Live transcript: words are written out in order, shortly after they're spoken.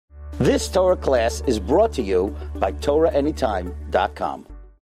This Torah class is brought to you by TorahAnytime.com.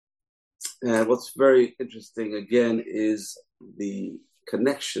 And what's very interesting, again, is the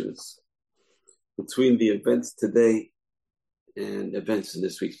connections between the events today and events in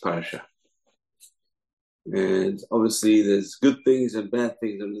this week's parasha. And obviously, there's good things and bad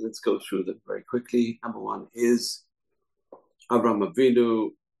things, and let's go through them very quickly. Number one is Avraham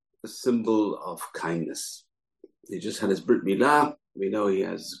Avinu, the symbol of kindness. He just had his Brit Milah. We know he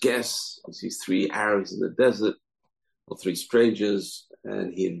has guests. He sees 3 Arabs in the desert, or 3 strangers,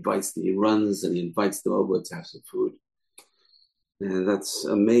 and he invites them over to have some food. And that's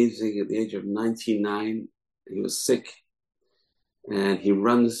amazing. At the age of 99, he was sick, and he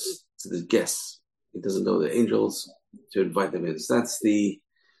runs to the guests. He doesn't know the angels to invite them in. So that's the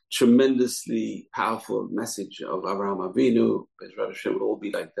tremendously powerful message of Avraham Avinu. Bezrat Hashem will all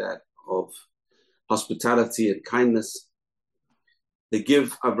be like that, of hospitality and kindness. They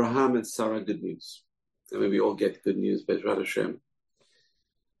give Abraham and Sarah good news. And we all get good news, Bezrat Hashem.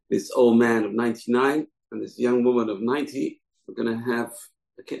 This old man of 99 and this young woman of 90 are going to have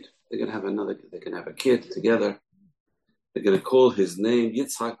a kid. They're going to have a kid together. They're going to call his name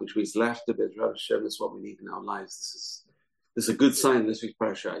Yitzhak, which means laughter. Bezrat Hashem is what we need in our lives. This is a good sign in this week's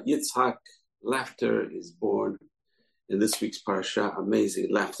parasha. Yitzhak, laughter is born in this week's parasha.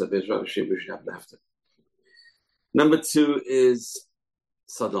 Amazing laughter. Bezrat Hashem, we should have laughter. Number 2 is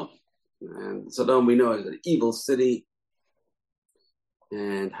Sodom. And Sodom, we know, is an evil city.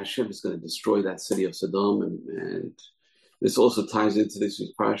 And Hashem is going to destroy that city of Sodom. And this also ties into this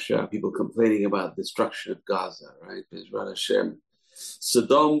week's parasha. People complaining about destruction of Gaza, right? Bezrat Hashem.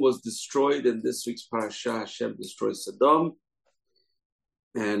 Sodom was destroyed in this week's parasha. Hashem destroys Sodom.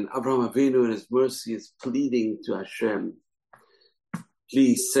 And Avraham Avinu in his mercy is pleading to Hashem,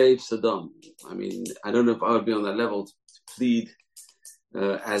 please save Sodom. I mean, I don't know if I would be on that level to plead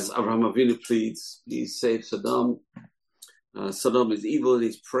as Avraham Avinu pleads, please save Sodom. Sodom is evil, and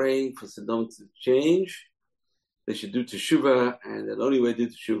he's praying for Sodom to change. They should do teshuvah, and the only way to do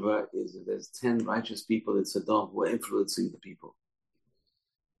teshuvah is if there's 10 righteous people in Sodom who are influencing the people.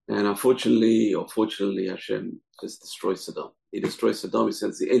 And unfortunately, or fortunately, Hashem just destroys Sodom. He destroys Sodom, he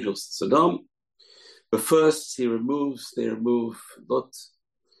sends the angels to Sodom. But first, they remove Lot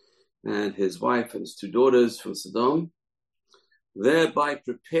and his wife and his 2 daughters from Sodom, thereby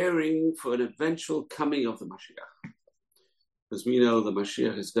preparing for an eventual coming of the Mashiach. Because we know the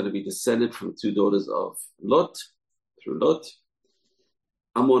Mashiach is going to be descended from 2 daughters of Lot, through Lot,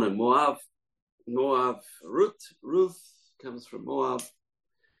 Ammon and Moab. Ruth comes from Moab,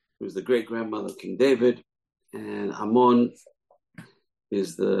 who is the great-grandmother of King David, and Ammon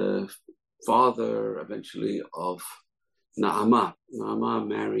is the father, eventually, of Naamah. Naamah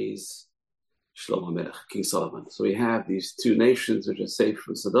marries Shlomo Melech, King Solomon. So we have these 2 nations which are saved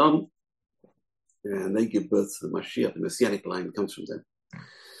from Sodom, and they give birth to the Mashiach. The Messianic line comes from them.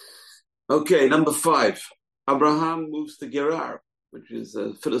 Okay, number 5. Abraham moves to Gerar, which is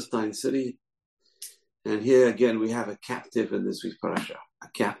a Philistine city. And here again, we have a captive in this week's parasha. A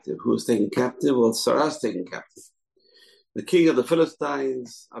captive. Who is taken captive? Well, Sarah's taken captive. The king of the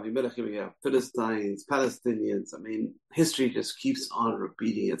Philistines, Avimelech, we have Philistines, Palestinians. I mean, history just keeps on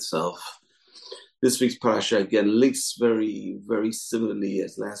repeating itself. This week's parasha, again, links very, very similarly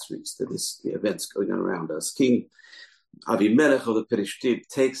as last week's to the events going on around us. King Avimelech of the Perishtim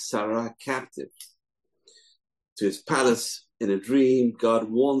takes Sarah captive to his palace in a dream. God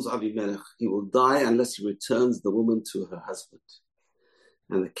warns Avimelech he will die unless he returns the woman to her husband.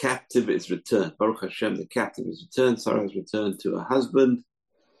 And the captive is returned. Baruch Hashem, the captive is returned. Sarah is returned to her husband.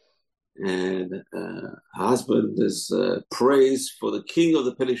 And her husband is praised for the king of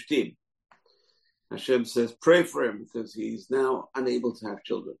the Perishtim. Hashem says, pray for him because he's now unable to have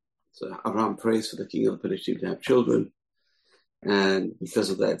children. So Abraham prays for the king of the Perishtim to have children. And because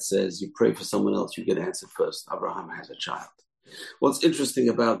of that, it says, you pray for someone else, you get answered first. Abraham has a child. What's interesting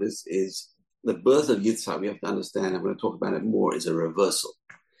about this is the birth of Yitzhak, we have to understand, I'm going to talk about it more, is a reversal.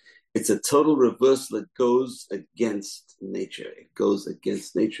 It's a total reversal that goes against nature. It goes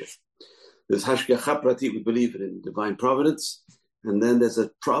against nature. There's Hashgacha Prati, we believe in divine providence. And then there's a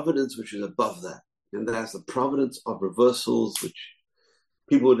providence which is above that. And that's the providence of reversals, which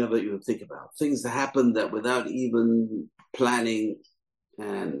people would never even think about. Things that happen that without even planning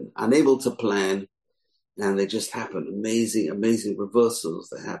and unable to plan, and they just happen. Amazing, amazing reversals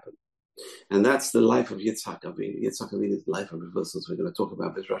that happen. And that's the life of Yitzhak Avinu. Yitzhak Avinu is the life of reversals. We're going to talk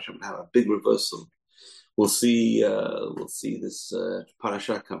about this. We'll have a big reversal. We'll see this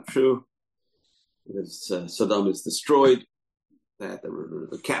parasha come true. Sodom is destroyed. That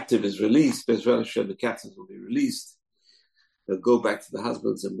the captive is released. Bezrat Hashem, the captives will be released. They'll go back to the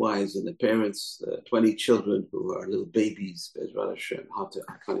husbands and wives and the parents, 20 children who are little babies. Bezrat Hashem. I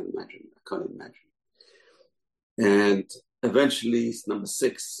can't imagine. And eventually, number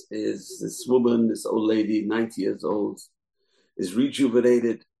 6 is this woman, this old lady, 90 years old, is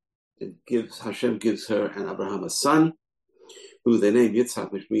rejuvenated. Hashem gives her and Abraham a son, who they name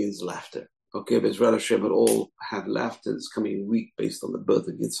Yitzhak, which means laughter. Okay, Bezrat Hashem will all have laughter this coming week based on the birth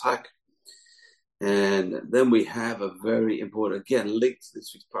of Yitzhak. And then we have a very important, again, linked to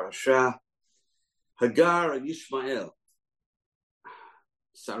this week's parasha, Hagar and Ishmael.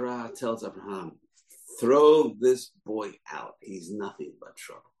 Sarah tells Abraham, throw this boy out. He's nothing but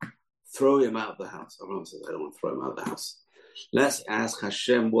trouble. Throw him out of the house. Abraham says, I don't want to throw him out of the house. Let's ask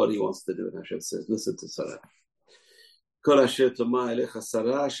Hashem what he wants to do. And Hashem says, listen to Sarah. Whatever she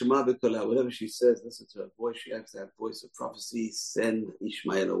says, listen to her voice. She has that voice of prophecy. Send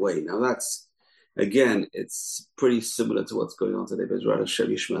Ishmael away. Now that's, again, it's pretty similar to what's going on today. Bezrat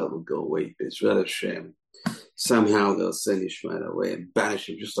Hashem, Ishmael will go away. Bezrat Hashem, somehow they'll send Ishmael away and banish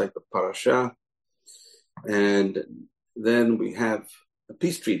him, just like the parasha. And then we have a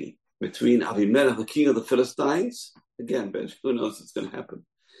peace treaty between Avimelech, the king of the Philistines. Again, who knows what's going to happen.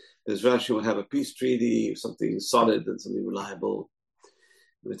 Bezrat Hashem will have a peace treaty, something solid and something reliable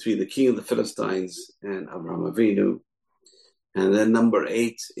between the king of the Philistines and Abraham Avinu. And then number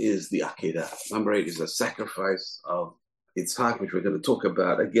 8 is the Akedah. Number 8 is a sacrifice of Yitzhak, which we're going to talk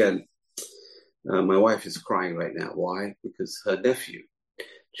about. Again, my wife is crying right now. Why? Because her nephew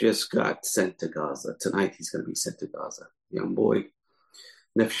just got sent to Gaza. Tonight he's going to be sent to Gaza. Young boy.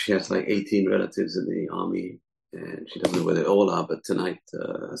 Nephew, she has like 18 relatives in the army, and she doesn't know where they all are, but tonight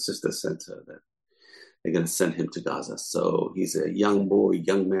her sister sent her that they're going to send him to Gaza. So he's a young boy,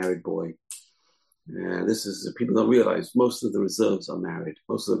 young married boy. And this is, people don't realize, most of the reserves are married.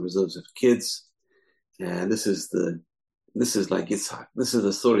 Most of the reserves have kids. And this is like Yitzhak. This is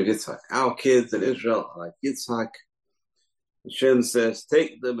the story of Yitzhak. Our kids in Israel are like Yitzhak. Hashem says,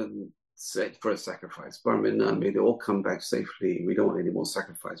 take them and set for a sacrifice. Bar Minan, may they all come back safely. We don't want any more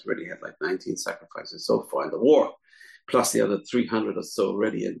sacrifice. We already had like 19 sacrifices so far in the war, plus the other 300 or so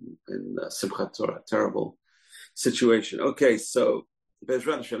already in Simchat Torah. Terrible situation. Okay, so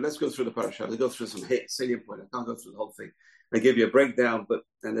Bezrat Hashem, let's go through the parasha. Let's go through some salient points. I can't go through the whole thing. I give you a breakdown,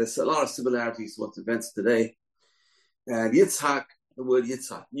 and there's a lot of similarities to what's events today. And Yitzhak, the word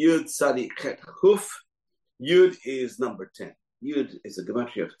Yitzhak, Yud Tzadi Chet Chuf. Yud is number 10. Yud is a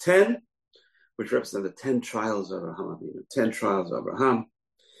gematria of 10, which represent the 10 trials of Abraham. 10 trials of Abraham.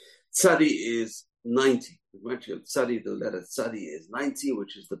 Tzadi is 90. The gematria of Tzadi, the letter Tzadi is 90,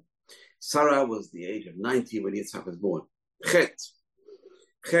 which is Sarah was the age of 90 when Yitzhak was born. Chet,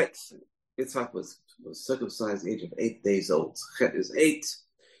 Yitzhak was circumcised at the age of 8 days old. Chet is 8.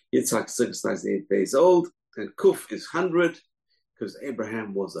 Yitzhak circumcised at 8 days old. And Kuf is 100, because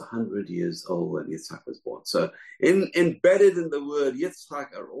Abraham was 100 years old when Yitzhak was born. So embedded in the word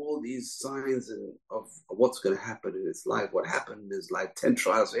Yitzhak are all these signs of what's going to happen in his life. What happened in his life: 10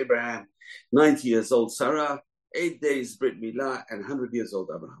 trials of Abraham, 90 years old Sarah, 8 days Brit Milah, and 100 years old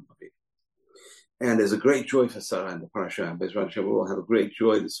Abraham. And there's a great joy for Sarah in the parasha. And Bezrat Hashem, we will have a great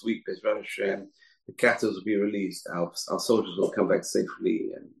joy this week. Bezrat Hashem, the captives will be released. Our soldiers will come back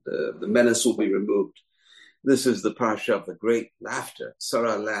safely, and the menace will be removed. This is the parasha of the great laughter.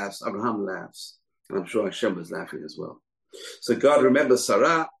 Sarah laughs, Abraham laughs, and I'm sure Hashem was laughing as well. So God remembers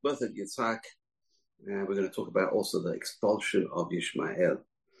Sarah, birth of Yitzhak, and we're going to talk about also the expulsion of Ishmael.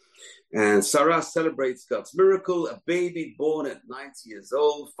 And Sarah celebrates God's miracle, a baby born at 90 years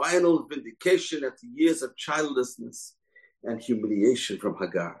old, final vindication after years of childlessness and humiliation from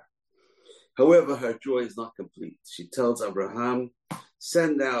Hagar. However, her joy is not complete. She tells Abraham,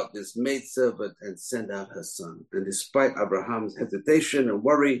 send out this maidservant and send out her son. And despite Abraham's hesitation and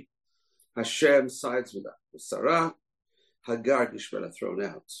worry, Hashem sides with Sarah. Hagar and Ishmael are thrown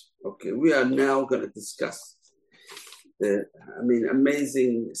out. Okay, we are now going to discuss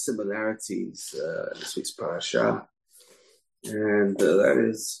amazing similarities in this week's parasha. And that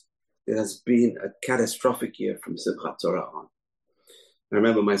is, it has been a catastrophic year from Simchat Torah on. I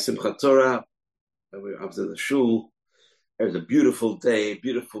remember my Simchat Torah, I was in the shul. It was a beautiful day,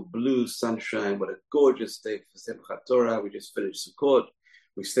 beautiful blue sunshine. What a gorgeous day for Simchat Torah. We just finished Sukkot.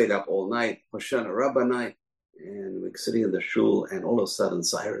 We stayed up all night, Hoshana Rabbah night, and we're sitting in the shul, and all of a sudden,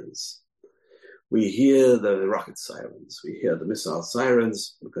 sirens. We hear the rocket sirens. We hear the missile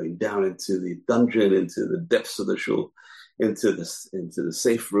sirens. We're going down into the dungeon, into the depths of the shul, into the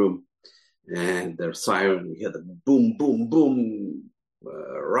safe room, and there's siren. We hear the boom, boom, boom.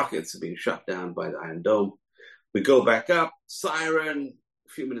 Rockets are being shot down by the Iron Dome. We go back up, siren,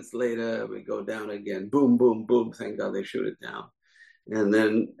 few minutes later, we go down again. Boom, boom, boom. Thank God they shoot it down. And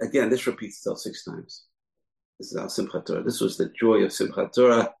then again, this repeats itself 6 times. This is our Simchat Torah. This was the joy of Simchat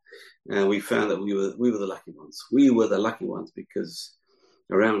Torah. And we found that we were the lucky ones. We were the lucky ones because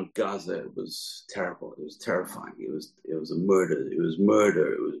around Gaza it was terrible. It was terrifying. It was a murder. It was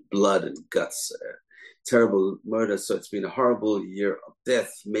murder. It was blood and guts. Terrible murder. So it's been a horrible year of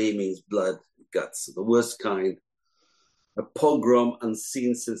death. May means blood, guts, the worst kind. A pogrom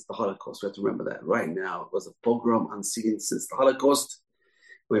unseen since the Holocaust. We have to remember that right now. It was a pogrom unseen since the Holocaust.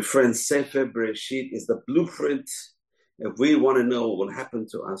 My friend, Sefer Bereshit is the blueprint. If we want to know what happened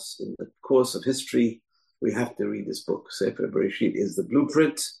to us in the course of history, we have to read this book. Sefer Bereshit is the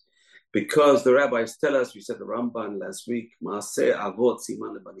blueprint because the rabbis tell us, we said the Ramban last week, Maaseh Avot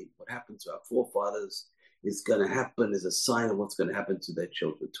Siman Lebanim. What happened to our forefathers is going to happen, is a sign of what's going to happen to their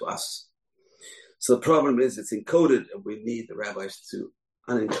children, to us. So the problem is it's encoded, and we need the rabbis to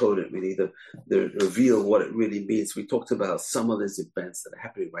unencode it. We need to reveal what it really means. We talked about some of these events that are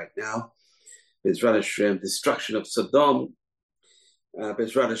happening right now. Bezrat Hashem, destruction of Sodom.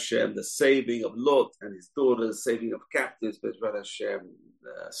 Bezrat Hashem, the saving of Lot and his daughters, saving of captives. Bezrat Hashem,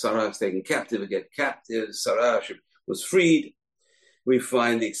 Sarah was taken captive, again captive. Sarah was freed. We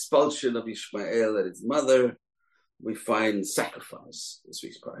find the expulsion of Ishmael and his mother. We find sacrifice, this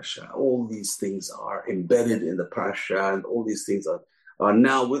week's parasha. All these things are embedded in the parasha, and all these things are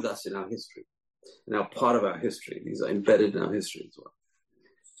now with us in our history, now part of our history. These are embedded in our history as well.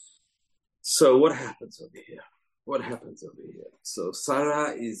 So what happens over here? What happens over here? So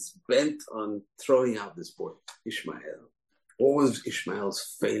Sarah is bent on throwing out this boy, Ishmael. What was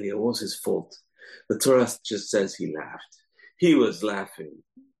Ishmael's failure? What was his fault? The Torah just says he laughed. He was laughing.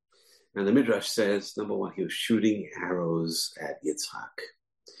 And the Midrash says, number one, he was shooting arrows at Yitzhak.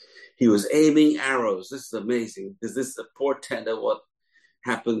 He was aiming arrows. This is amazing because this is a portent of what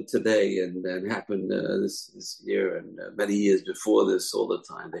happened today and happened this year and many years before this all the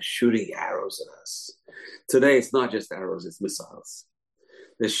time. They're shooting arrows at us. Today, it's not just arrows, it's missiles.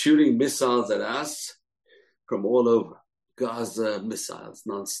 They're shooting missiles at us from all over. Gaza, missiles,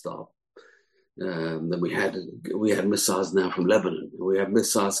 nonstop. Then we had missiles now from Lebanon. We have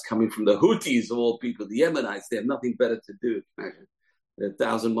missiles coming from the Houthis, of all people, the Yemenites. They have nothing better to do. Imagine. They're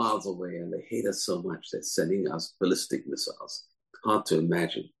 1,000 miles away and they hate us so much. They're sending us ballistic missiles. Hard to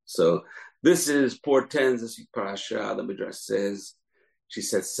imagine. So this is portends, this parasha. The Midrash says, she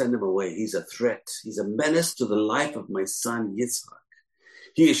said, send him away. He's a threat. He's a menace to the life of my son Yitzhak.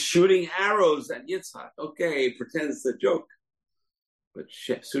 He is shooting arrows at Yitzhak. Okay, he pretends it's a joke. But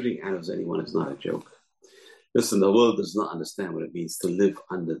shooting arrows at anyone is not a joke. Listen, the world does not understand what it means to live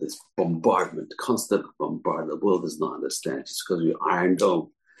under this bombardment, constant bombardment. The world does not understand just because we're Iron Dome.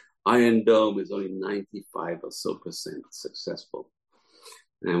 Iron Dome is only 95% or so successful.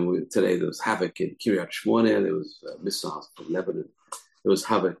 And today there was havoc in Kiryat Shmona. There was missiles from Lebanon. There was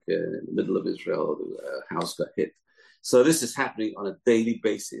havoc in the middle of Israel. A house got hit. So this is happening on a daily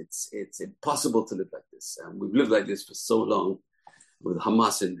basis. It's impossible to live like this. And we've lived like this for so long with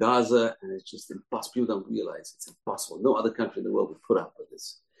Hamas in Gaza, and it's just impossible. People don't realize it's impossible. No other country in the world would put up with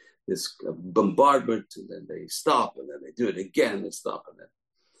this bombardment, and then they stop, and then they do it again, they stop, and then,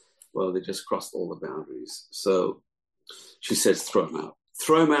 well, they just crossed all the boundaries. So she says, throw them out.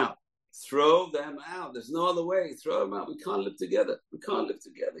 Throw them out. Throw them out. There's no other way. Throw them out. We can't live together. We can't live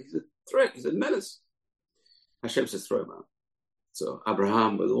together. He's a threat. He's a menace. Hashem says, throw him out. So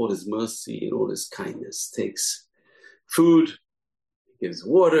Abraham, with all his mercy and all his kindness, takes food, gives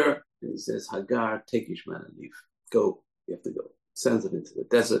water, and he says, Hagar, take Ishmael and leave. Go. You have to go. Sends it into the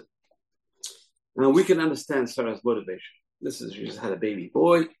desert. Now we can understand Sarah's motivation. She just had a baby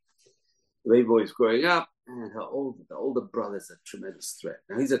boy. The baby boy is growing up, and the older brother is a tremendous threat.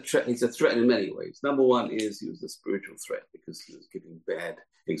 Now he's a threat in many ways. Number one is he was a spiritual threat because he was giving bad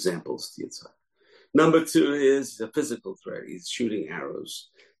examples to Yitzhak. Number two is he's a physical threat. He's shooting arrows.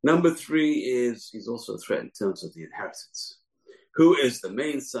 Number three is he's also a threat in terms of the inheritance. Who is the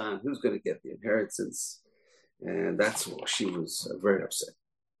main son? Who's going to get the inheritance? And that's why she was very upset.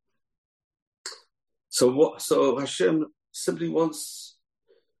 So Hashem simply wants,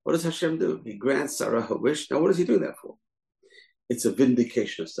 what does Hashem do? He grants Sarah her wish. Now, what does he do that for? It's a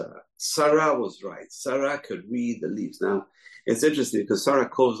vindication of Sarah. Sarah was right. Sarah could read the leaves. Now, it's interesting because Sarah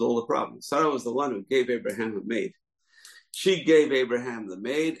caused all the problems. Sarah was the one who gave Abraham a maid. She gave Abraham the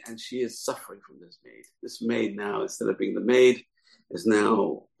maid, and she is suffering from this maid. This maid now, instead of being the maid, is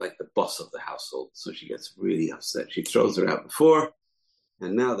now like the boss of the household. So she gets really upset. She throws her out before,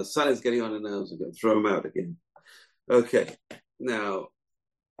 and now the son is getting on her nerves and going to throw him out again. Okay, now,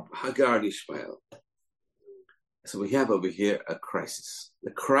 Hagar and Ishmael. So we have over here a crisis.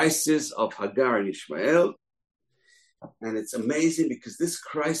 The crisis of Hagar and Ishmael. And it's amazing because this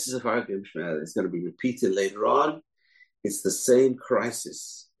crisis of Hagar and Ishmael is going to be repeated later on. It's the same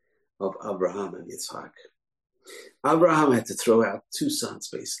crisis of Abraham and Yitzhak. Abraham had to throw out 2 sons,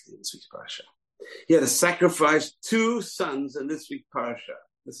 basically, in this week's parasha. He had to sacrifice 2 sons in this week's parasha.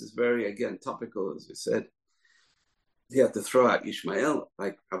 This is very, again, topical, as we said. He had to throw out Ishmael,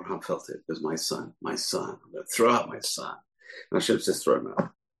 like Abraham felt it. It was my son. I'm going to throw out my son. And Hashem says, throw him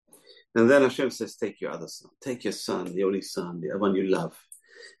out. And then Hashem says, take your other son. Take your son, the only son, the one you love,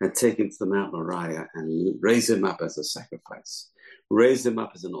 and take him to the Mount Moriah and raise him up as a sacrifice. Raise him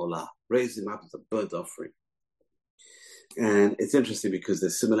up as an olah. Raise him up as a burnt offering. And it's interesting because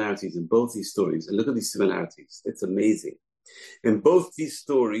there's similarities in both these stories. And look at these similarities. It's amazing. In both these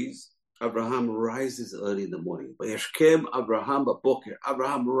stories, Abraham rises early in the morning. Vayashkem Abraham b'boker.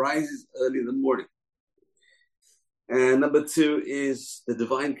 Abraham rises early in the morning. And number 2 is the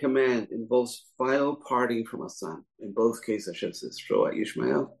divine command involves final parting from a son. In both cases, Hashem says, throw out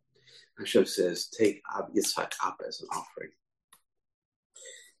Ishmael. Hashem says, take Yitzhak up as an offering.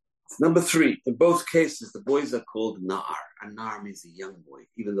 Number 3, in both cases, the boys are called Nar. And Nar means a young boy,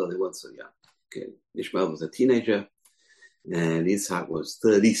 even though they weren't so young. Okay. Ishmael was a teenager, and Yitzhak was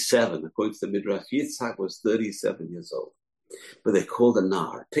 37. According to the Midrash, Yitzhak was 37 years old. But they're called a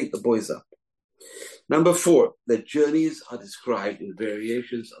Nar. Take the boys up. Number 4, the journeys are described in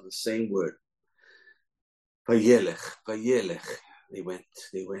variations of the same word. Vayelech. They went.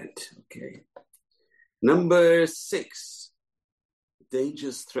 Okay. Number 6,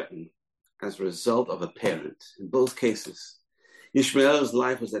 dangers threatened as a result of a parent. In both cases, Ishmael's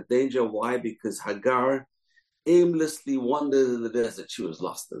life was at danger. Why? Because Hagar aimlessly wandered in the desert. She was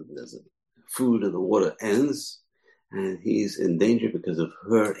lost in the desert. Food and the water ends, and he's in danger because of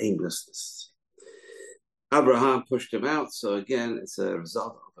her aimlessness. Abraham pushed him out. So again, it's a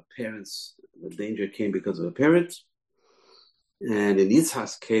result of a parent's, the danger came because of a parent. And in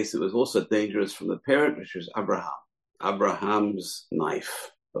Yitzhak's case, it was also dangerous from the parent, which was Abraham's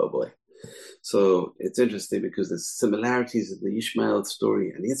knife. Oh boy. So it's interesting because there's similarities in the Ishmael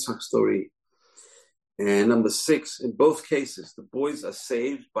story and Yitzhak story. And number 6, in both cases, the boys are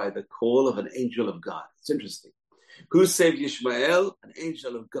saved by the call of an angel of God. It's interesting. Who saved Ishmael? An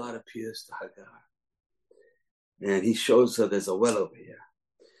angel of God appears to Hagar. And he shows her there's a well over here.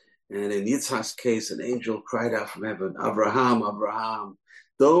 And in Yitzhak's case, an angel cried out from heaven, Abraham,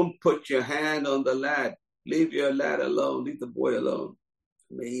 don't put your hand on the lad. Leave your lad alone. Leave the boy alone.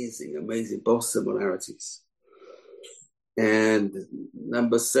 Amazing. Both similarities. And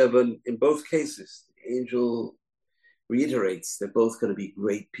number 7, in both cases, the angel reiterates they're both going to be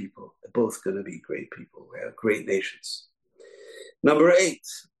great people. They're both going to be great people. We have great nations. Number 8,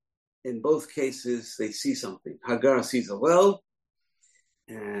 in both cases, they see something. Hagar sees a well,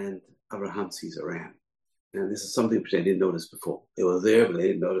 and Abraham sees a ram. And this is something which they didn't notice before. They were there, but they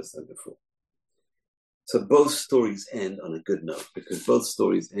didn't notice that before. So both stories end on a good note because both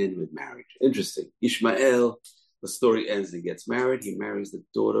stories end with marriage. Interesting. Ishmael, the story ends and he gets married. He marries the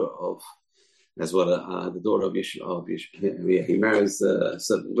daughter of, as well, the daughter of Ishmael. He marries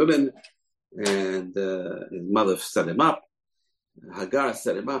certain women, and his mother set him up. Hagar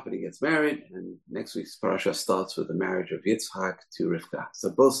set him up and he gets married. And next week's parasha starts with the marriage of Yitzhak to Rivka. So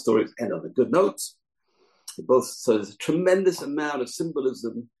both stories end on a good note. So there's a tremendous amount of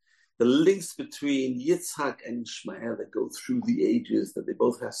symbolism. The links between Yitzhak and Ishmael that go through the ages, that they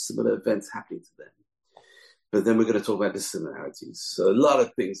both have similar events happening to them. But then we're going to talk about the similarities. So a lot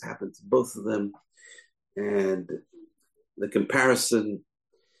of things happen to both of them. And the comparison,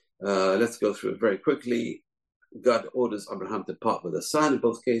 let's go through it very quickly. God orders Abraham to part with a son in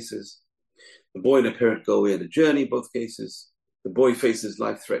both cases. The boy and the parent go on a journey in both cases. The boy faces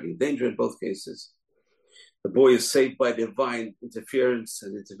life-threatening danger in both cases. The boy is saved by divine interference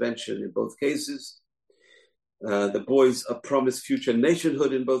and intervention in both cases. The boys are promised future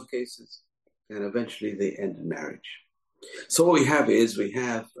nationhood in both cases. And eventually they end in marriage. So what we have a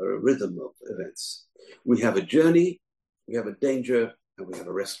rhythm of events. We have a journey, we have a danger, and we have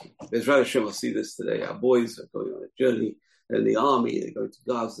a rescue. Bezrat Hashem will see this today. Our boys are going on a journey. They're in the army. They're going to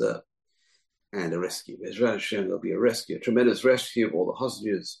Gaza. And a rescue. Bezrat Hashem, there'll be a rescue. A tremendous rescue of all the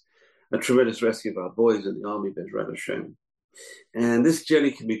hostages. A tremendous rescue of our boys in the army. Bezrat Hashem. And this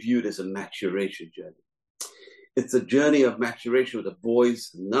journey can be viewed as a maturation journey. It's a journey of maturation with the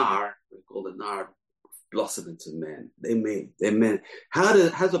boys, Nar, we call the Nar, blossom into men. They're men. How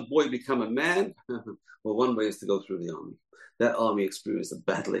does a boy become a man? Well, one way is to go through the army. That army experience, a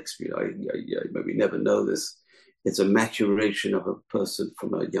battle experience. We never know this. It's a maturation of a person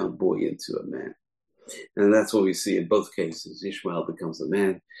from a young boy into a man. And that's what we see in both cases. Ishmael becomes a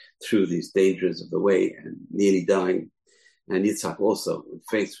man through these dangers of the way and nearly dying. And Yitzhak also,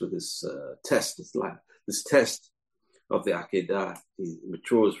 faced with this test, this test of the Akedah, he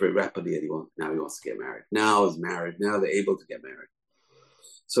matures very rapidly and he wants to get married. Now he's married. Now they're able to get married.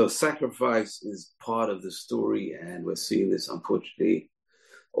 So sacrifice is part of the story, and we're seeing this, unfortunately,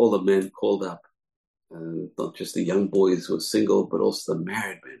 all the men called up, not just the young boys who are single, but also the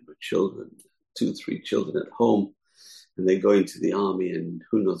married men with children, 2, 3 children at home, and they go into the army, and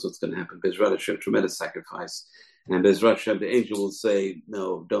who knows what's going to happen. Bezrat Hashem, tremendous sacrifice. And Bezrat Hashem, the angel will say,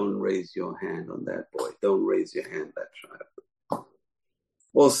 no, don't raise your hand on that boy. Don't raise your hand on that child.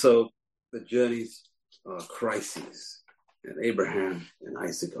 Also, the journeys are crises. And Abraham and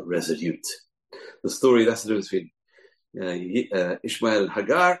Isaac are resolute. The story, that's the difference between Ishmael and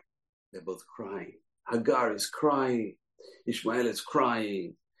Hagar. They're both crying. Hagar is crying. Ishmael is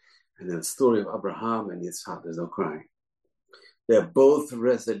crying. And then the story of Abraham and Yitzhak, there's no crying. They're both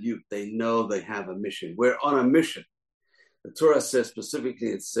resolute. They know they have a mission. We're on a mission. The Torah says specifically,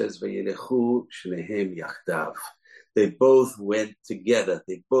 it says, Vayelechu shnehem yachdav. They both went together.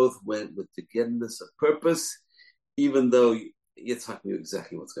 They both went with togetherness of purpose, even though Yitzhak knew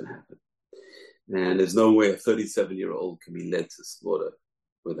exactly what's going to happen. And there's no way a 37-year-old can be led to slaughter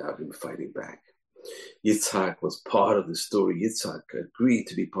without him fighting back. Yitzhak was part of the story. Yitzhak agreed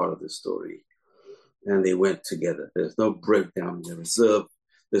to be part of the story. And they went together. There's no breakdown in the reserve.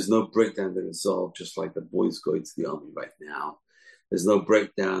 There's no breakdown in the resolve, just like the boys going to the army right now. There's no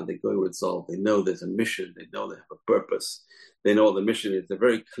breakdown. They go resolve. They know there's a mission. They know they have a purpose. They know what the mission is. They're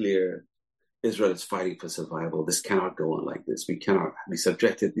very clear. Israel is fighting for survival. This cannot go on like this. We cannot be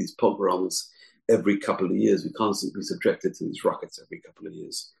subjected to these pogroms every couple of years. We can't be subjected to these rockets every couple of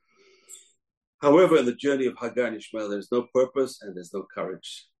years. However, in the journey of Hagar and Ishmael, there's no purpose and there's no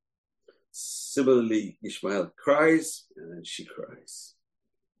courage. Similarly, Ishmael cries and then she cries.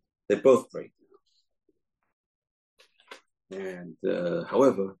 They both break down. And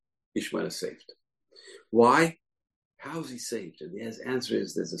however, Ishmael is saved. Why? How is he saved? And the answer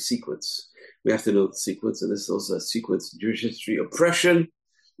is there's a sequence. We have to know the sequence, and this is also a sequence in Jewish history. Oppression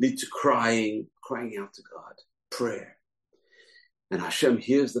leads to crying out to God, prayer. And Hashem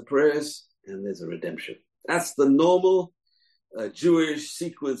hears the prayers, and there's a redemption. That's the normal Jewish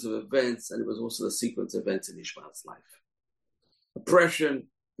sequence of events, and it was also the sequence of events in Ishmael's life. Oppression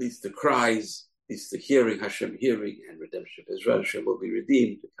leads to cries, leads to hearing, Hashem hearing, and redemption. Israel Hashem will be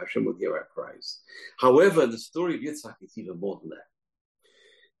redeemed, Hashem will hear our cries. However, the story of Yitzhak is even more than that.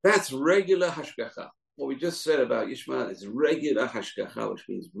 That's regular hashgacha. What we just said about Ishmael is regular hashgacha, which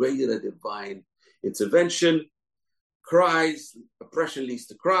means regular divine intervention. Cries, oppression leads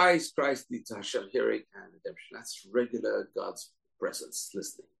to cries leads to Hashem hearing and redemption. That's regular God's presence,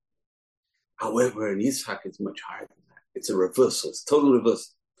 listening. However, in Yitzhak, it's much higher than that. It's a reversal. It's total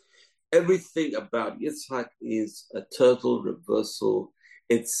reversal. Everything about Yitzhak is a total reversal.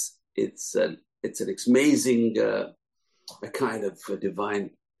 It's an amazing a kind of divine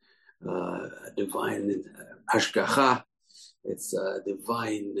hashgacha. It's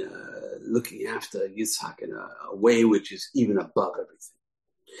divine looking after Yitzhak in a way which is even above everything.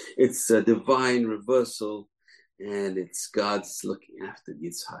 It's a divine reversal, and it's God's looking after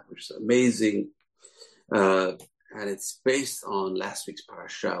Yitzhak, which is amazing. And it's based on last week's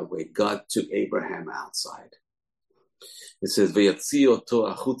parasha, where God took Abraham outside. It says, V'yatzi oto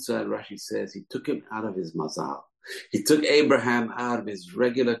achutza, and Rashi says, he took him out of his mazal. He took Abraham out of his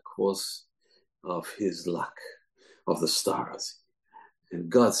regular course of his luck, of the stars. And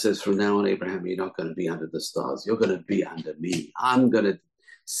God says, from now on, Abraham, you're not going to be under the stars. You're going to be under me. I'm going to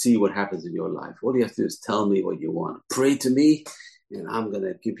see what happens in your life. All you have to do is tell me what you want. Pray to me, and I'm going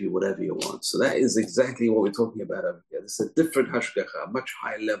to give you whatever you want. So that is exactly what we're talking about over here. This is a different hashgacha, a much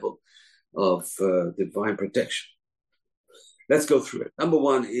higher level of divine protection. Let's go through it. Number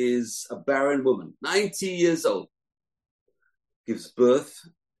one is a barren woman, 90 years old, gives birth,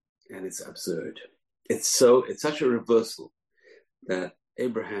 and it's absurd. It's such a reversal that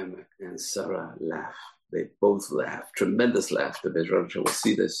Abraham and Sarah laugh. They both laugh, tremendous laughter. Bezrat Hashem, we'll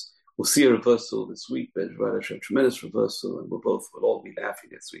see this. We'll see a reversal this week, Bezrat Hashem, tremendous reversal, and we'll all be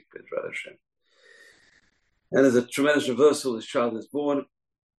laughing this week, Bezrat Hashem. And there's a tremendous reversal. This child is born.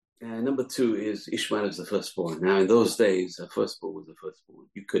 And number two is Ishmael is the firstborn. Now, in those days, a firstborn was a firstborn.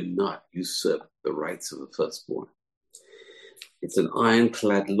 You could not usurp the rights of a firstborn. It's an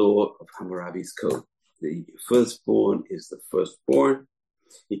ironclad law of Hammurabi's code. The firstborn is the firstborn.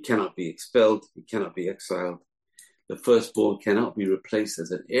 He cannot be expelled. He cannot be exiled. The firstborn cannot be replaced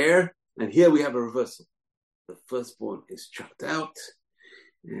as an heir. And here we have a reversal. The firstborn is chucked out.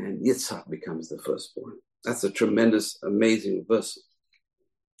 and Yitzhak becomes the firstborn. That's a tremendous, amazing reversal.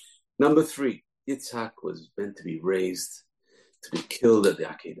 Number 3, Yitzhak was meant to be raised to be killed at the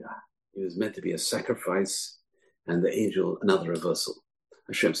Akedah. He was meant to be a sacrifice, and the angel, another reversal.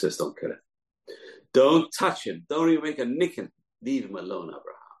 Hashem says, don't kill him. Don't touch him. Don't even make a nick. Leave him alone, Abraham.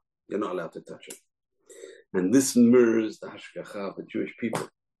 You're not allowed to touch him. And this mirrors the hashgacha of the Jewish people.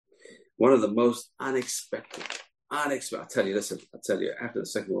 One of the most unexpected. I'll tell you, after the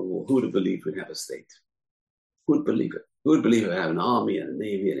Second World War, who would have believed we'd have a state? Who would believe it? Who would believe we'd have an army and a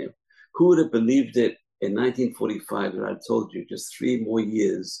navy? And who would have believed it in 1945 that I told you just 3 more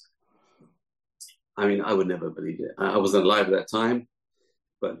years? I mean, I would never believe it. I wasn't alive at that time,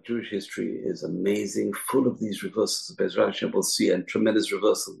 but Jewish history is amazing, full of these reversals. Bezrat Hashem, we'll see a tremendous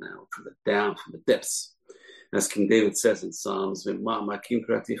reversal now from the depths. As King David says in Psalms, I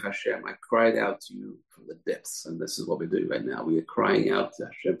cried out to you from the depths. And this is what we're doing right now. We are crying out to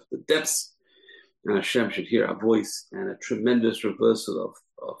Hashem from the depths. And Hashem should hear our voice, and a tremendous reversal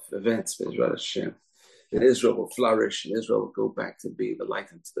of events, Bezrat Hashem. And Israel will flourish, and Israel will go back to being the light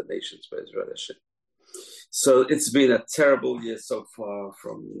unto the nations, Bezrat Hashem. So it's been a terrible year so far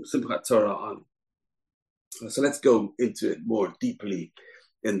from Simchat Torah on. So let's go into it more deeply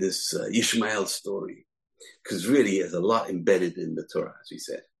in this Ishmael story, because really there's a lot embedded in the Torah, as we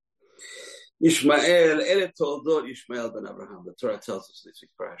said. Ishmael, Ele Toldot Ishmael ben Abraham. The Torah tells us in this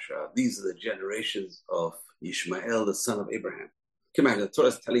week's parasha, these are the generations of Ishmael, the son of Abraham. Come on, the Torah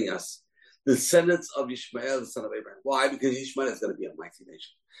is telling us the descendants of Ishmael, the son of Abraham. Why? Because Ishmael is going to be a mighty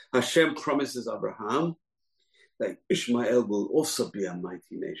nation. Hashem promises Abraham that Ishmael will also be a mighty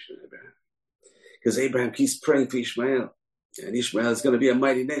nation, Abraham. Because Abraham keeps praying for Ishmael, and Ishmael is going to be a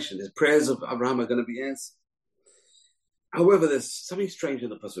mighty nation. His prayers of Abraham are going to be answered. However, there's something strange in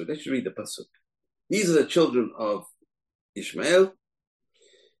the Pasuk. Let's read the Pasuk. These are the children of Ishmael,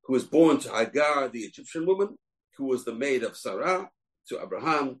 who was born to Hagar, the Egyptian woman, who was the maid of Sarah to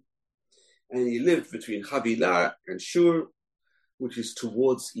Abraham. And he lived between Havilah and Shur, which is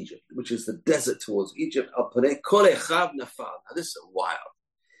towards Egypt, which is the desert towards Egypt. Now this is wild.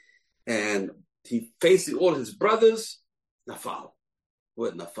 And he facing all his brothers, Nafal.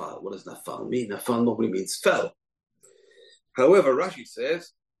 Word Nafal. What does Nafal mean? Nafal normally means fell. However, Rashi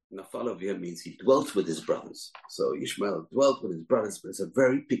says, Nafal over here means he dwelt with his brothers. So Ishmael dwelt with his brothers, but it's a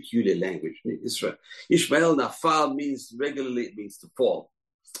very peculiar language. Israel. Ishmael, Nafal means regularly, it means to fall.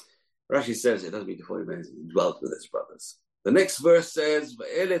 Rashi says it doesn't mean to fall, it means he dwelt with his brothers. The next verse says,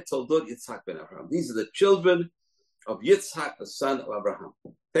 Va'ele toldot Yitzhak ben Abraham. These are the children of Yitzhak, the son of Abraham.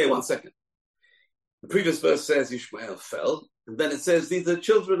 Hey, 1 second. The previous verse says Ishmael fell, and then it says these are the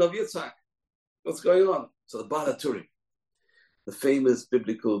children of Yitzhak. What's going on? So the Baal HaTurim, the famous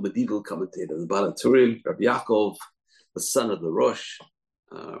biblical medieval commentator, the Baal HaTurim, Rabbi Yaakov, the son of the Rosh,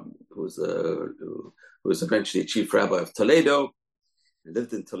 who was eventually chief rabbi of Toledo. He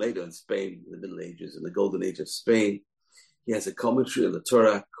lived in Toledo in Spain in the Middle Ages, in the Golden Age of Spain. He has a commentary on the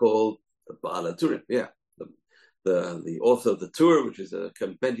Torah called the Baal HaTurim. Yeah, the author of the Torah, which is a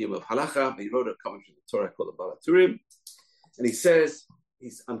compendium of halacha. He wrote a commentary on the Torah called the Baal HaTurim. And he says,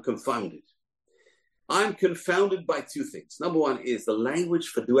 I'm confounded. I'm confounded by 2 things. Number 1 is the language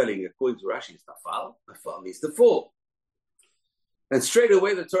for dwelling, according to Rashi, is nafal. Nafal means to fall. And straight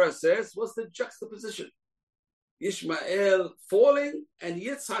away the Torah says, what's the juxtaposition? Ishmael falling and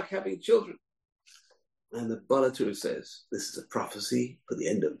Yitzhak having children. And the Baal HaTurim says, this is a prophecy for the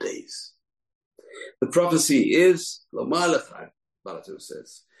end of days. The prophecy is, Baal HaTurim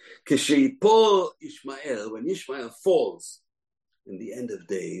says, K'sheipol Ishmael, when Ishmael falls in the end of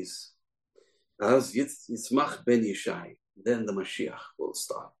days, as Yitzmach ben Yishai, then the Mashiach will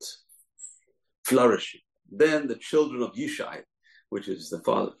start flourishing. Then the children of Yishai, which is the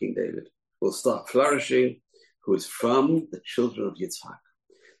father of King David, will start flourishing, who is from the children of Yitzhak.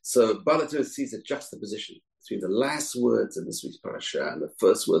 So Baal HaTurim sees a juxtaposition between the last words in this week's parasha and the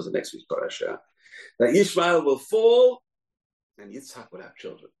first words of next week's parasha, that Ishmael will fall and Yitzhak will have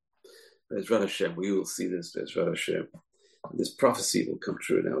children. Bezrat Hashem, we will see this, Bezrat Hashem. This prophecy will come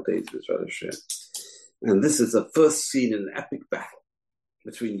true nowadays, Bezrat Hashem. And this is the first scene in an epic battle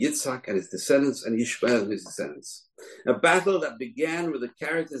between Yitzhak and his descendants and Ishmael and his descendants. A battle that began with the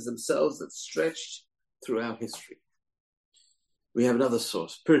characters themselves that stretched throughout history. We have another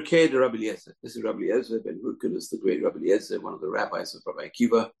source, Pirkei de Rabbi Eliezer. This is Rabbi Eliezer ben Hurkanus, the great Rabbi Eliezer, one of the rabbis of Rabbi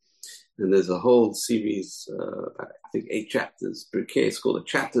Akiva. And there's a whole series, I think 8 chapters. Pirkei is called the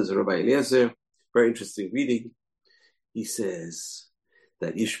Chapters of Rabbi Eliezer. Very interesting reading. He says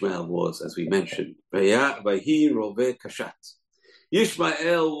that Ishmael was, as we mentioned, Vayhi Roveh Kashat.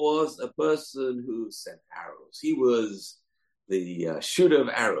 Ishmael was a person who sent arrows. He was the shooter of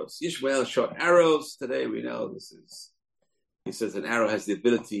arrows. Ishmael shot arrows. Today we know he says an arrow has the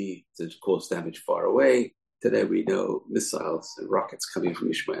ability to cause damage far away. Today we know missiles and rockets coming from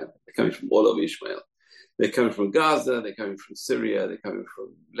Ishmael. They're coming from all over Ishmael. They're coming from Gaza, they're coming from Syria, they're coming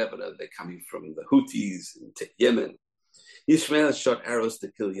from Lebanon, they're coming from the Houthis in Yemen. Ishmael shot arrows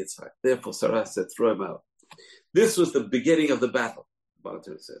to kill Yitzhak. Therefore, Sarah said, throw him out. This was the beginning of the battle,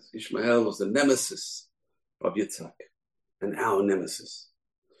 Balatun says. Ishmael was the nemesis of Yitzhak and our nemesis.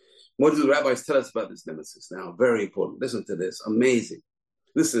 What do the rabbis tell us about this nemesis now? Very important. Listen to this. Amazing.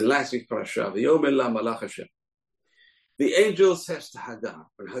 This is last week's parasha. The angel says to Hagar,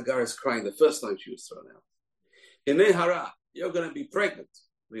 when Hagar is crying the first time she was thrown out, Hinei hara, you're going to be pregnant.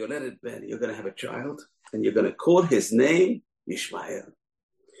 You're going to have a child, and you're going to call his name Ishmael.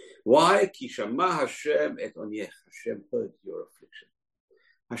 Why? Ki shama Hashem et onyech. Hashem heard your affliction.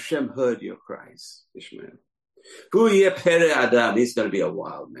 Hashem heard your cries, Ishmael. Hu yeh pere Adam. He's going to be a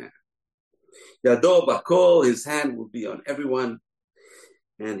wild man. Yado bakol, his hand will be on everyone,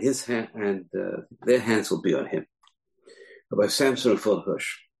 and his hand and their hands will be on him. Rabbi Samson von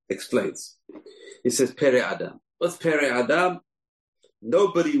Hirsch explains. He says, Pere Adam. What's Pere Adam?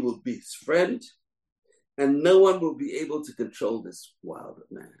 Nobody will be his friend, and no one will be able to control this wild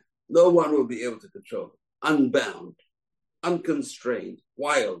man. No one will be able to control him. Unbound, unconstrained,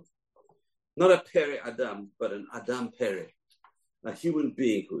 wild. Not a Pere Adam, but an Adam Pere. A human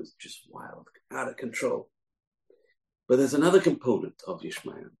being who is just wild, out of control. But there's another component of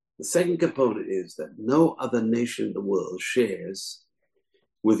Ishmael. The second component is that no other nation in the world shares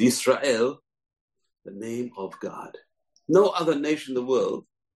with Israel the name of God. No other nation in the world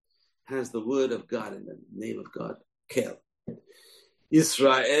has the word of God in the name of God. Kel.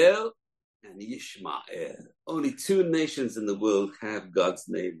 Israel and Ishmael. Only two nations in the world have God's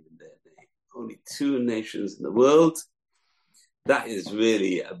name in their name. Only two nations in the world. That is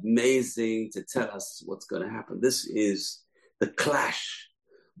really amazing to tell us what's going to happen. This is the clash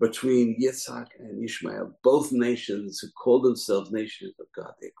between Yitzhak and Ishmael, both nations who call themselves nations of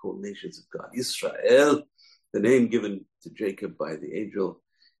God. They're called nations of God. Israel, the name given to Jacob by the angel,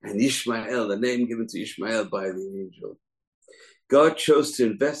 and Ishmael, the name given to Ishmael by the angel. God chose to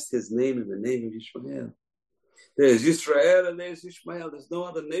invest his name in the name of Ishmael. There's Israel and there's Ishmael. There's no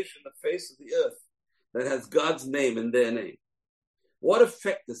other nation on the face of the earth that has God's name in their name. What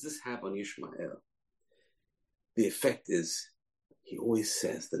effect does this have on Ishmael? The effect is he always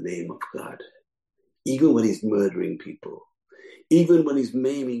says the name of God, even when he's murdering people, even when he's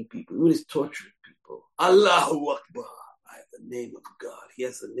maiming people, even when he's torturing people. Allahu Akbar, I have the name of God. He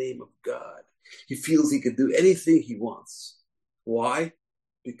has the name of God. He feels he can do anything he wants. Why?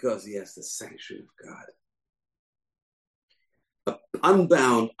 Because he has the sanction of God. An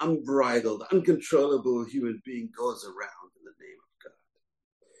unbound, unbridled, uncontrollable human being goes around in the name of God.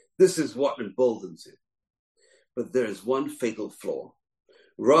 This is what emboldens him. But there is one fatal flaw.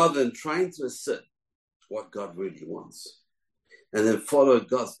 Rather than trying to assert what God really wants and then follow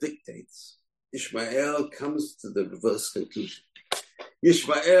God's dictates, Ishmael comes to the reverse conclusion.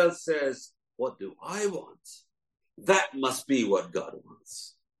 Ishmael says, what do I want? That must be what God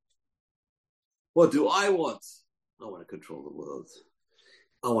wants. What do I want? I want to control the world.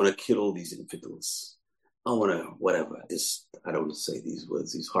 I want to kill all these infidels. I want to, whatever. I don't want to say these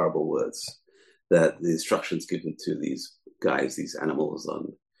words, these horrible words, that the instructions given to these guys, these animals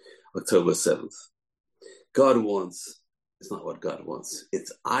on October 7th. God wants, it's not what God wants.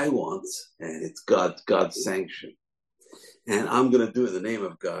 It's I want, and it's God's sanction. And I'm going to do it in the name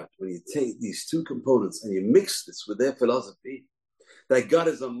of God. When you take these two components and you mix this with their philosophy, that God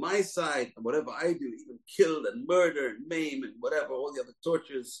is on my side, and whatever I do, even kill and murder and maim and whatever, all the other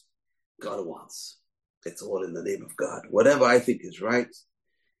tortures, God wants. It's all in the name of God. Whatever I think is right,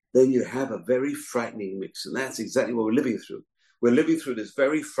 then you have a very frightening mix. And that's exactly what we're living through. We're living through this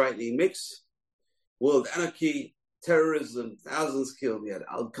very frightening mix. World anarchy, terrorism, thousands killed. We had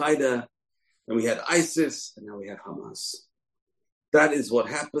Al-Qaeda, and we had ISIS, and now we have Hamas. That is what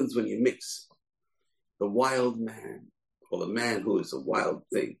happens when you mix the wild man, or the man who is a wild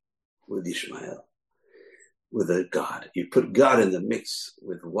thing, with Ishmael, with a God. You put God in the mix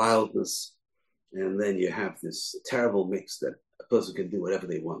with wildness, and then you have this terrible mix that a person can do whatever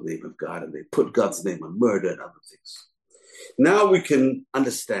they want in the name of God, and they put God's name on murder and other things. Now we can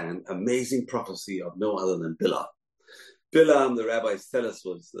understand amazing prophecy of no other than Bilam. Bilam, the rabbis tell us,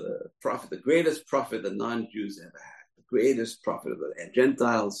 was the prophet, the greatest prophet the non-Jews ever had, the greatest prophet of the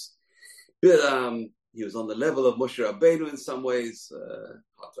Gentiles. Bilam, he was on the level of Moshe Rabbeinu in some ways,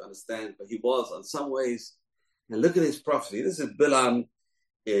 hard to understand, but he was on some ways. And look at his prophecy. This is Bilam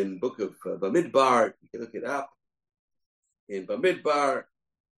in book of Bamidbar. You can look it up. in Bamidbar,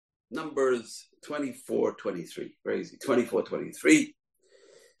 Numbers 24:23. Very easy. 24:23.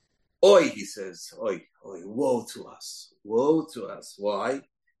 Oi, he says, oi, woe to us. Woe to us. Why?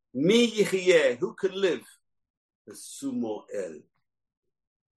 Mi yichiyeh, who could live? The sumo el.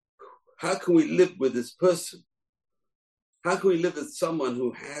 How can we live with this person? How can we live with someone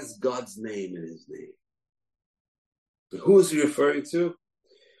who has God's name in his name? Who is he referring to?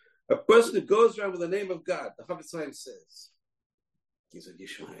 A person who goes around with the name of God. The Prophet says, he's a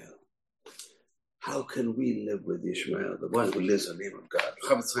Yishmael. How can we live with Ishmael, the one who lives in the name of God? The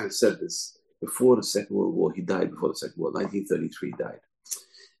Prophet said this before the Second World War. He died before the Second World War. 1933 died.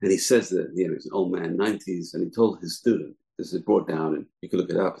 And he says that, he's an old man, 90s, and he told his student, this is brought down, and you can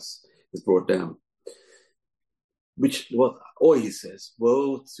look it up, it's brought down. He says,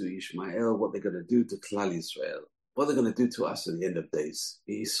 woe to Ishmael, what they're going to do to Klal Yisrael, what they're going to do to us in the end of days.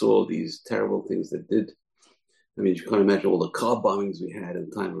 He saw these terrible things they did. I mean, you can't imagine all the car bombings we had in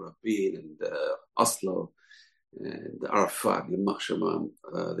the time of Rabin and Oslo and Arafat, Yamach Shemam.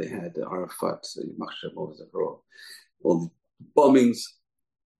 They had Arafat, Yamach Shemam, all the bombings.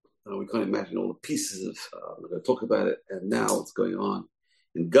 We can't imagine all the pieces of, we're going to talk about it, and now what's going on.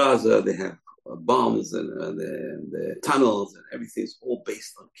 In Gaza, they have bombs and the tunnels and everything's all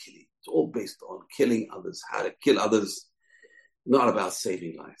based on killing. It's all based on killing others, how to kill others. Not about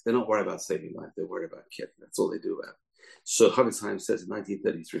saving life. They're not worried about saving life. They're worried about killing. That's all they do about it. So Chavetz says in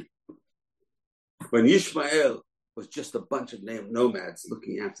 1933, when Yishmael was just a bunch of nomads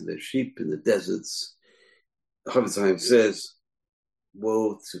looking after their sheep in the deserts, Chavetz says,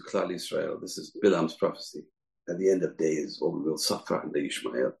 woe to Klal Yisrael. This is Bilam's prophecy. At the end of days, all we will suffer under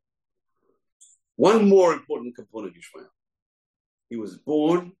Yishmael. One more important component of Yishmael. He was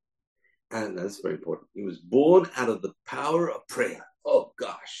born, and that's very important. He was born out of the power of prayer. Oh,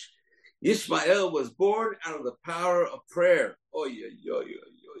 gosh. Yishmael was born out of the power of prayer. Oh,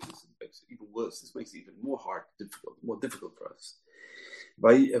 this makes it even worse. This makes it even more difficult for us.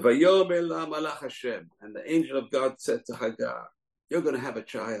 And the angel of God said to Hagar, you're going to have a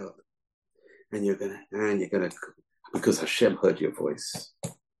child. And you're going to, because Hashem heard your voice.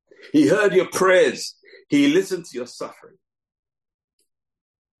 He heard your prayers. He listened to your suffering.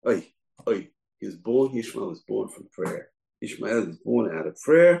 Ishmael was born from prayer. Ishmael is born out of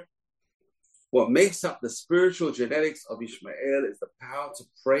prayer. What makes up the spiritual genetics of Ishmael is the power to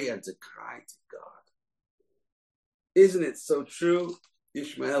pray and to cry to God. Isn't it so true?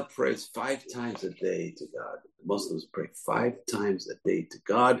 Ishmael prays 5 times a day to God. The Muslims pray 5 times a day to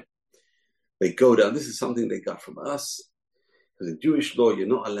God. They go down. This is something they got from us. Because in Jewish law, you're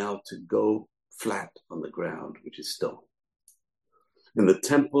not allowed to go flat on the ground, which is stone. In the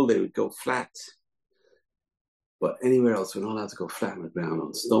temple, they would go flat. But anywhere else, we're not allowed to go flat on the ground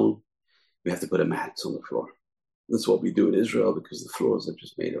on stone. We have to put a mat on the floor. That's what we do in Israel because the floors are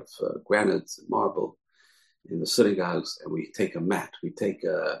just made of granite and marble in the synagogues. And we take a mat. We take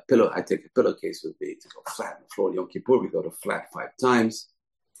a pillow. I take a pillowcase with me to go flat on the floor. Yom Kippur, we go to flat 5 times.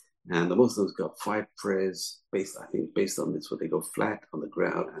 And the Muslims got 5 prayers based on this, where they go flat on the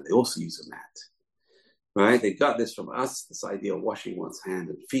ground, and they also use a mat. Right? They got this from us, this idea of washing one's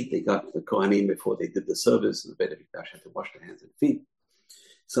hands and feet. They got the Kohanim before they did the service, and the Beit HaMikdash had to wash their hands and feet.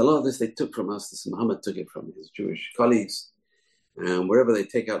 So a lot of this they took from us. This Muhammad took it from his Jewish colleagues. And wherever they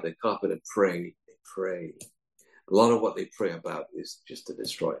take out their carpet and pray, they pray. A lot of what they pray about is just to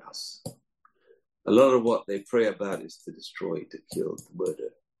destroy us. A lot of what they pray about is to destroy, to kill, to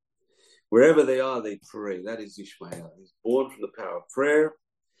murder. Wherever they are, they pray. That is Ishmael. He's born from the power of prayer.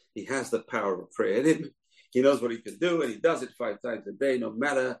 He has the power of prayer in him. He knows what he can do, and he does it 5 times a day, no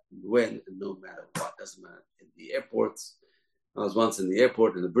matter when and no matter what. Doesn't matter. In the airports, I was once in the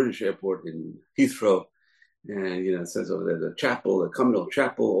airport, in the British airport in Heathrow, and it says over there the chapel, the communal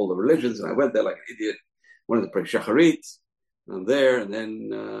chapel, all the religions, and I went there like an idiot. Wanted to pray Shacharit. I'm there, and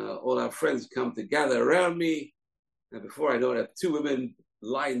then all our friends come to gather around me, and before I know it, I have 2 women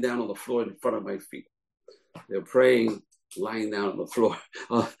lying down on the floor in front of my feet. They're praying, lying down on the floor.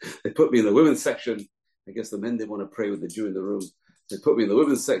 They put me in the women's section. I guess the men didn't want to pray with the Jew in the room. They put me in the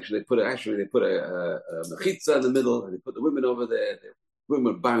women's section. They put a mechitza in the middle, and they put the women over there. The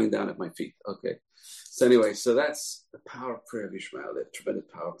women were bowing down at my feet. Okay. So anyway, that's the power of prayer of Ishmael, the tremendous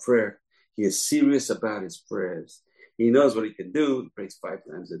power of prayer. He is serious about his prayers. He knows what he can do. He prays 5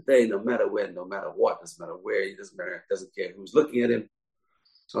 times a day, no matter when, no matter what, doesn't matter where. He doesn't care who's looking at him.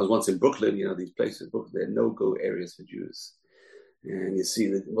 I was once in Brooklyn, these places, Brooklyn, they're no-go areas for Jews. And you see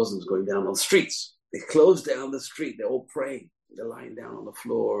the Muslims going down on the streets. They close down the street. They're all praying. They're lying down on the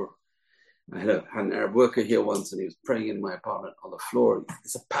floor. I had an Arab worker here once, and he was praying in my apartment on the floor.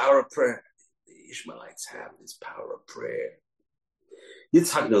 It's a power of prayer. Ishmaelites have this power of prayer.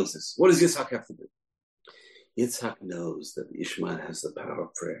 Yitzhak knows this. What does Yitzhak have to do? Yitzhak knows that Ishmael has the power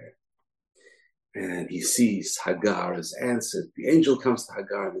of prayer. And he sees Hagar is answered. The angel comes to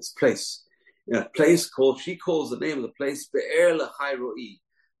Hagar in this place. In a place called, she calls the name of the place, Be'er L'chai Ro'i,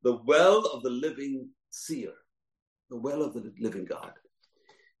 the well of the living seer, the well of the living God.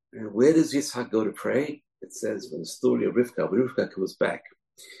 And where does Yitzhak go to pray? It says in the story of Rivka, when Rivka comes back,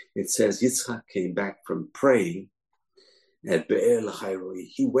 it says Yitzhak came back from praying at Be'er L'chai Ro'i.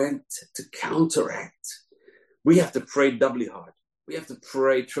 He went to counteract. We have to pray doubly hard. We have to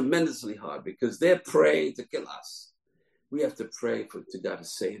pray tremendously hard because they're praying to kill us. We have to pray to God to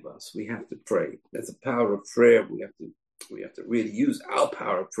save us. We have to pray. That's the power of prayer. We have to really use our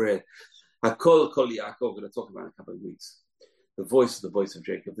power of prayer. Hakol Kol Yaakov, we're going to talk about in a couple of weeks. The voice is the voice of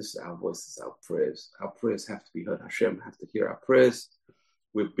Jacob. This is our voice. This is our prayers. Our prayers have to be heard. Hashem have to hear our prayers.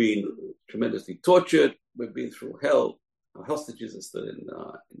 We've been tremendously tortured. We've been through hell. Our hostages are still in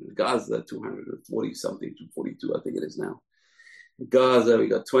Gaza, 240 something, 242, I think it is now. In Gaza, we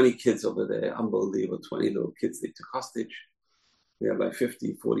got 20 kids over there, unbelievable, 20 little kids they took hostage. We have like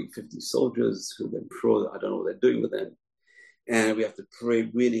 50 soldiers who then I don't know what they're doing with them. And we have to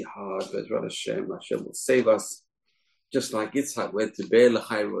pray really hard. Bezrat Hashem will save us. Just like Yitzhak went to Be'er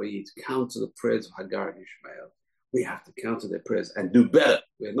L'chai Ro'i to counter the prayers of Hagar and Ishmael. We have to counter their prayers and do better.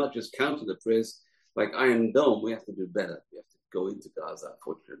 We have not just counter the prayers like Iron Dome. We have to do better. We have to go into Gaza,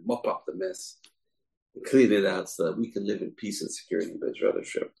 unfortunately, mop up the mess, clean it out so that we can live in peace and security. Bezrat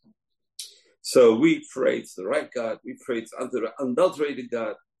Hashem. So we pray to the right God. We pray to the unadulterated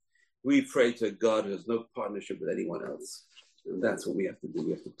God. We pray to a God who has no partnership with anyone else. And that's what we have to do.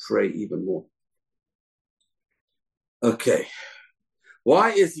 We have to pray even more. Okay. Why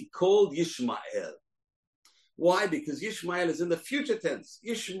is he called Yishmael? Why? Because Yishmael is in the future tense.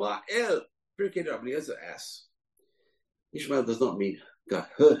 Yishmael. Ishmael does not mean God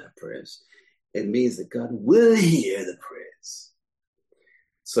heard her prayers. It means that God will hear the prayers.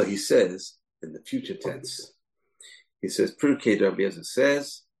 So he says, in the future tense, he says, Pirkei Rabbi Eliezer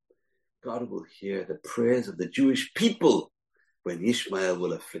says, God will hear the prayers of the Jewish people when Ishmael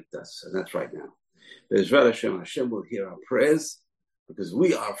will afflict us. And that's right now. Bezrat Hashem, Hashem will hear our prayers because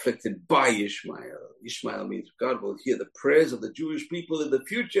we are afflicted by Ishmael. Ishmael means God will hear the prayers of the Jewish people in the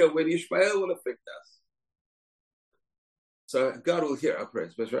future when Ishmael will afflict us. So God will hear our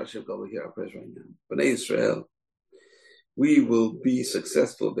prayers. Bezrat Hashem, God will hear our prayers right now. B'nai Israel, we will be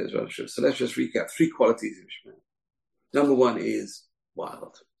successful, Bezrat Hashem. So let's just recap 3 qualities of Ishmael. Number 1 is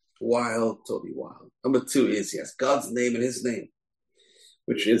wild. Wild, totally wild. Number 2 is he has God's name and his name,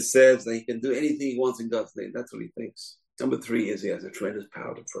 which it says that he can do anything he wants in God's name. That's what he thinks. Number 3 is he has a tremendous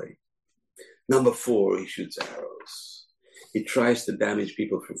power to pray. Number 4, he shoots arrows. He tries to damage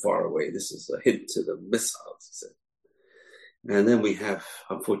people from far away. This is a hint to the missiles, he said. And then we have,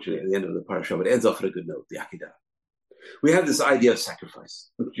 unfortunately, at the end of the parasha, but it ends off on a good note, the Akedah. We have this idea of sacrifice.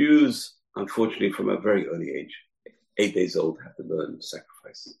 Jews, unfortunately, from a very early age, 8 days old, have to learn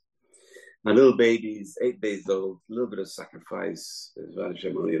sacrifice. And little babies, 8 days old, a little bit of sacrifice,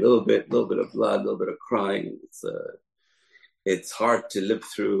 only a little bit of blood, a little bit of crying. It's hard to live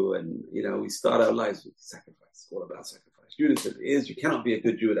through, and we start our lives with sacrifice. All about sacrifice. Judaism is you cannot be a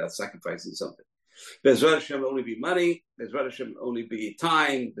good Jew without sacrificing something. Bezrat Hashem will only be money. Bezrat Hashem will only be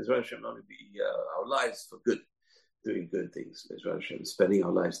time. Bezrat Hashem will only be our lives for good, doing good things. Bezrat Hashem, spending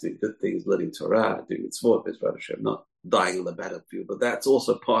our lives doing good things, learning Torah, doing mitzvot. Bezrat Hashem, not dying on the battlefield. But that's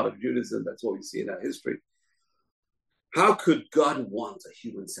also part of Judaism. That's what we see in our history. How could God want a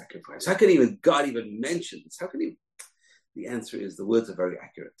human sacrifice? How can God even mention this? The answer is the words are very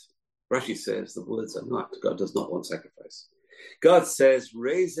accurate. Rashi says the words are not. God does not want sacrifice. God says,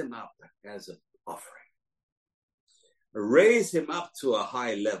 raise him up as an offering. Raise him up to a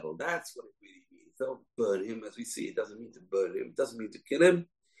high level. That's what it really means. Don't burn him, as we see. It doesn't mean to burn him. It doesn't mean to kill him.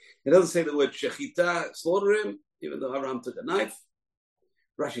 It doesn't say the word shechita, slaughter him, even though Abraham took a knife.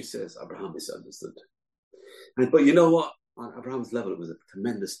 Rashi says Abraham misunderstood. But you know what? On Abraham's level, it was a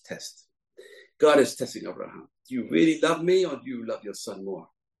tremendous test. God is testing Abraham. Do you really love me, or do you love your son more?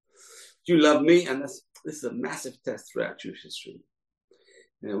 Do you love me? And this is a massive test throughout Jewish history.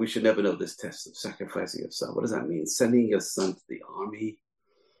 We should never know this test of sacrificing your son. What does that mean? Sending your son to the army,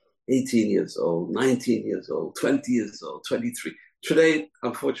 18 years old, 19 years old, 20 years old, 23. Today,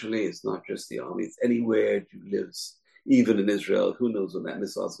 unfortunately, it's not just the army. It's anywhere Jew lives, even in Israel. Who knows when that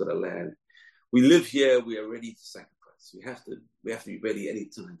missile is going to land? We live here. We are ready to sacrifice. We have to be ready any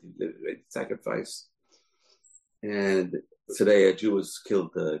time to live, ready to sacrifice. And today, a Jew was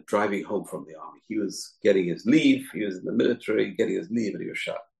killed driving home from the army. He was getting his leave. He was in the military, getting his leave, and he was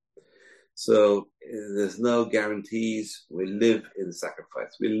shot. So there's no guarantees. We live in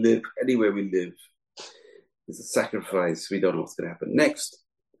sacrifice. We live anywhere we live. It's a sacrifice. We don't know what's going to happen next.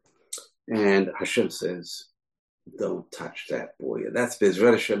 And Hashem says, don't touch that boy. And that's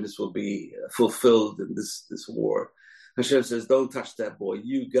Bezrat Hashem. This will be fulfilled in this war. Hashem says, don't touch that boy.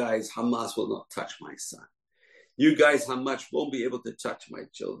 You guys, Hamas will not touch my son. You guys, Hamas, won't be able to touch my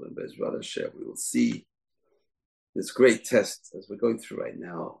children. Bezrat Hashem. We will see this great test as we're going through right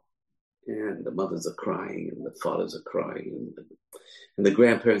now. And the mothers are crying, and the fathers are crying, and the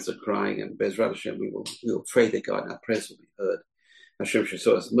grandparents are crying. And Bezrat Hashem, we will pray to God, and our prayers will be heard. Hashem should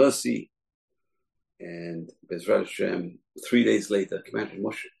show us mercy. And Bezrat Hashem, 3 days later, Commander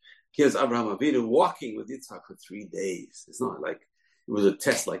Moshe, here's Abraham Avinu walking with Yitzhak for 3 days. It's not like it was a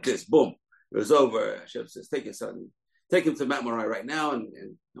test like this. Boom, it was over. Hashem says, take your son, take him to Mount Moriah right now.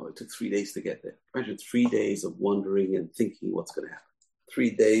 And no, it took 3 days to get there. Imagine 3 days of wondering and thinking what's going to happen.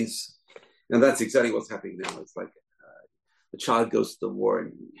 3 days. And that's exactly what's happening now. It's like the child goes to the war,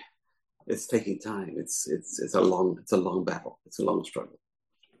 and it's taking time. It's a long battle. It's a long struggle.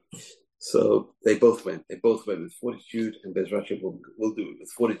 So they both went. They both went with fortitude, and Bezrat Hashem will do it with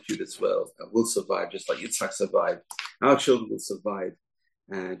fortitude as well. And we'll survive, just like Yitzhak survived. Our children will survive,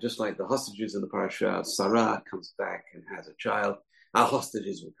 and just like the hostages in the parasha, Sarah comes back and has a child. Our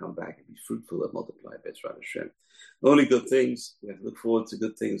hostages will come back and be fruitful and multiply. Bezrat Hashem. Only good things. We have to look forward to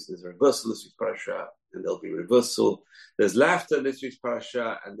good things. There's a reversal this week's parasha, and there'll be reversal. There's laughter this week's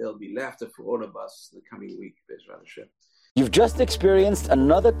parasha, and there'll be laughter for all of us in the coming week. Bezrat Hashem. You've just experienced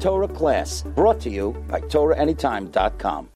another Torah class brought to you by TorahAnytime.com.